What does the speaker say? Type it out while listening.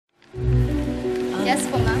Yes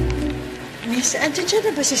po, ma'am. Miss, andyan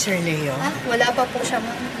na ba si Sir Leo? Ah, wala pa po siya,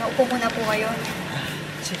 ma'am. Maupo muna po kayo.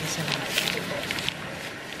 Sige, salamat.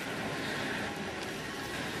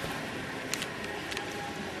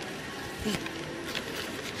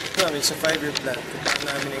 Ma'am, it's a 5-year plan.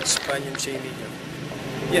 Kailangan namin expand yung chain ninyo.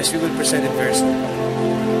 Yes, we will present it very soon.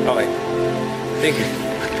 Okay. Thank you.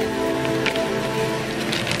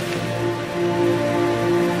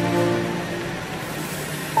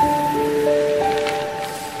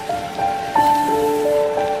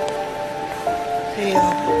 Leo,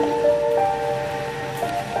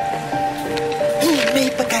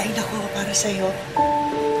 may pagkain ako para sa'yo.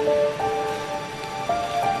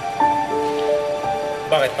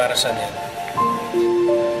 Bakit? Para saan yan?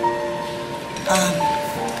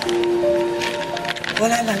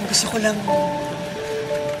 Wala lang. Gusto ko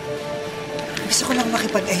lang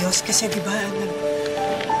makipag-ayos kasi di ba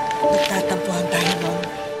nagtatampuhan tayo noon.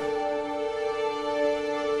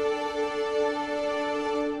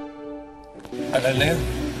 Tagal na yun.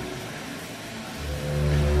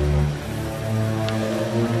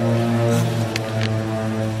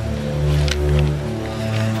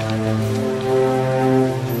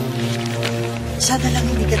 Sana lang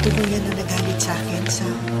hindi ka tuluyan na nagalit sa akin sa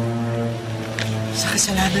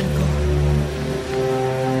kasalanan ko.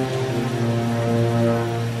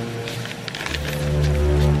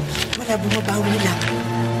 Wala, bumabawi lang.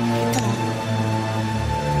 Ito.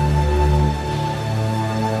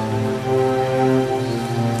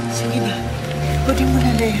 Sige na. Kunin mo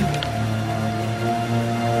na, Leo.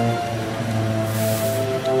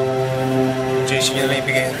 JC niya lang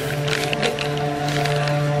ibigay.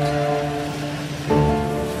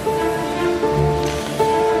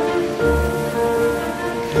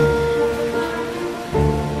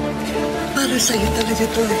 Sa'yo talaga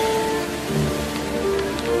ito eh.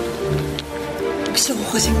 Gusto ko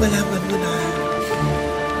kasing malaman mo na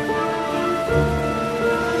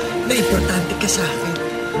importante ka sa akin.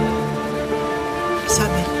 Sa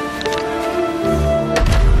amin.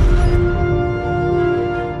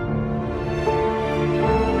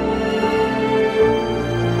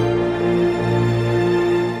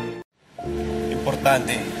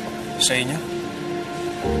 Importante sa inyo?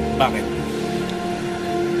 Bakit?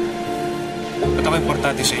 Ba't ako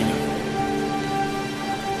importante sa inyo?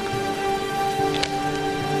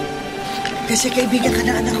 Kasi kaibigan ka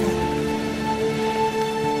ng anak ko.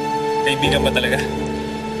 Kaibigan ba talaga?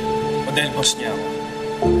 O dahil boss niya ako?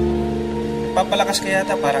 Papalakas ka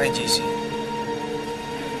yata para kay JC.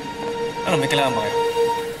 Ano, may kailangan ba kayo?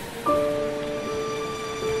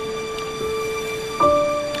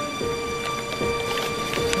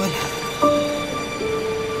 Wala.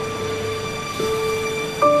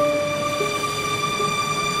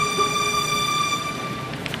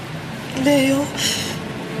 Leo,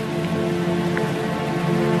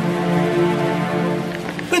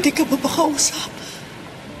 pwede ka ba makausap?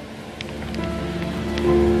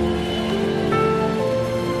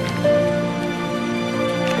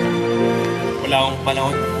 Wala akong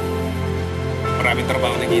panahon. Maraming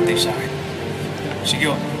trabaho naghihintay sa akin.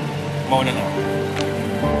 Sige, mauna na ako.